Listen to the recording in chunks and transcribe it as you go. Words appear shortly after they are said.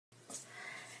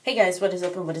Hey guys, what is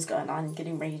up and what is going on?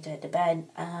 Getting ready to head to bed.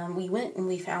 We went and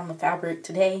we found the fabric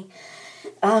today.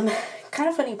 Kind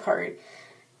of funny part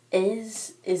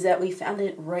is that we found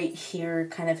it right here,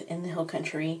 kind of in the hill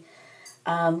country.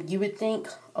 You would think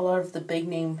a lot of the big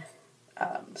name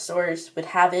stores would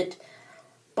have it,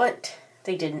 but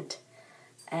they didn't.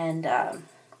 And I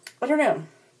don't know.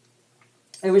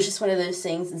 It was just one of those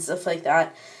things and stuff like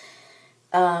that.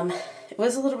 It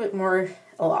was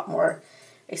a lot more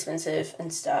expensive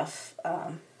and stuff,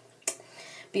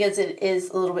 because it is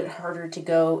a little bit harder to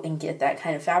go and get that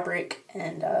kind of fabric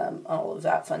and all of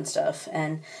that fun stuff.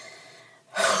 And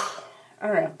I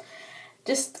don't know,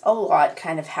 just a lot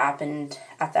kind of happened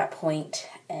at that point,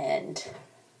 and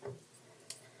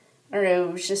I don't know,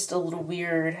 it was just a little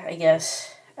weird, I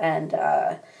guess, and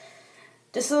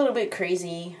just a little bit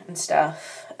crazy and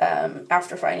stuff.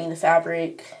 After finding the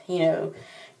fabric,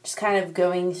 just kind of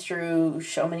going through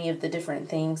so many of the different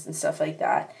things and stuff like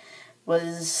that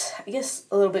was, I guess,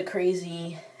 a little bit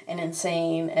crazy and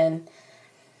insane, and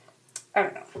I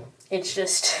don't know. It's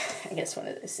just, I guess, one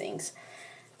of those things.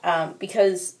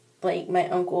 Because, like, my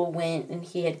uncle went and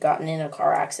he had gotten in a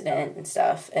car accident and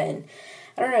stuff, and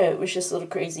I don't know, it was just a little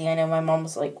crazy. I know my mom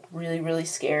was, like, really, really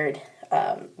scared,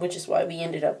 which is why we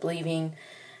ended up leaving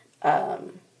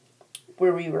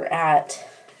where we were at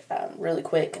really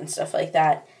quick and stuff like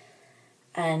that.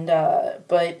 And,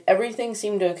 but everything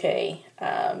seemed okay.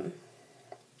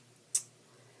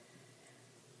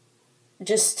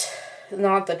 Just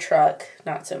not the truck,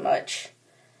 not so much.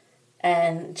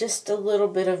 And just a little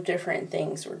bit of different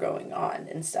things were going on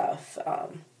and stuff.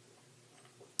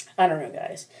 I don't know,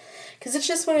 guys. Because it's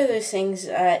just one of those things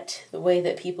that the way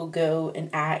that people go and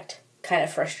act kind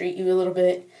of frustrate you a little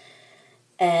bit.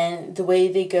 And the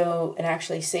way they go and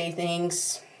actually say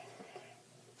things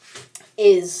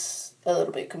is a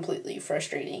little bit completely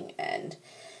frustrating, and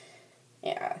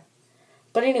yeah.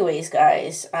 But anyways,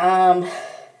 guys, I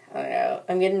don't know,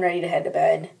 I'm getting ready to head to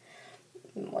bed.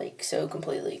 I'm, like, so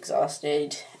completely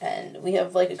exhausted, and we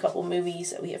have, like, a couple movies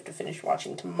that we have to finish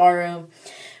watching tomorrow.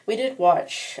 We did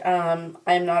watch I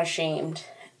Am Not Ashamed,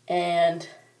 and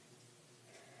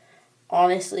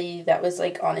honestly, that was,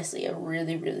 like, honestly a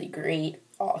really, really great,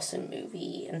 awesome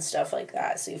movie and stuff like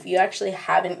that. So if you actually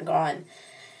haven't gone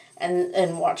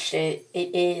and watched it,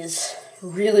 it is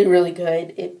really, really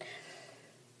good.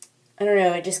 I don't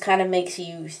know, it just kind of makes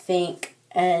you think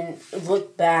and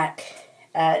look back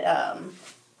at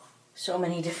so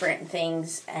many different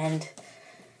things and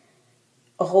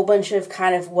a whole bunch of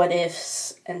kind of what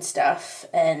ifs and stuff.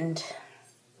 And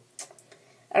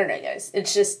I don't know, guys,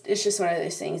 it's just one of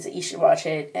those things that you should watch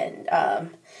it. And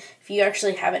if you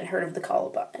actually haven't heard of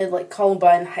the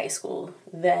Columbine High School,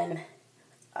 then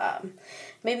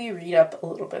maybe read up a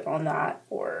little bit on that,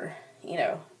 or,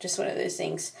 just one of those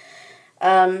things.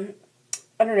 I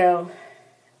don't know.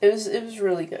 It was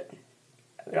really good.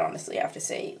 I would honestly have to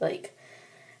say, like,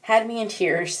 had me in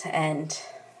tears,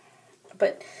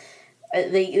 but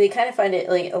they kind of find it,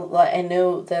 like, a lot. I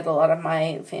know that a lot of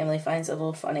my family finds it a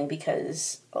little funny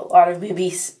because a lot of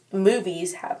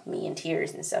movies have me in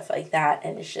tears and stuff like that,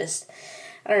 and it's just,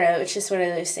 I don't know, it's just one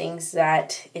of those things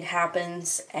that it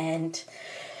happens, and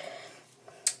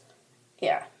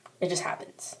yeah, it just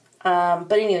happens.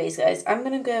 But anyways, guys, I'm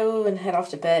going to go and head off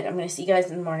to bed. I'm going to see you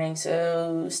guys in the morning,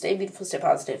 so stay beautiful, stay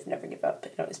positive, never give up,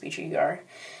 and always be true you are.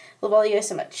 Love all you guys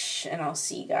so much, and I'll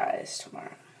see you guys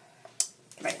tomorrow.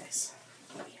 Good night, guys.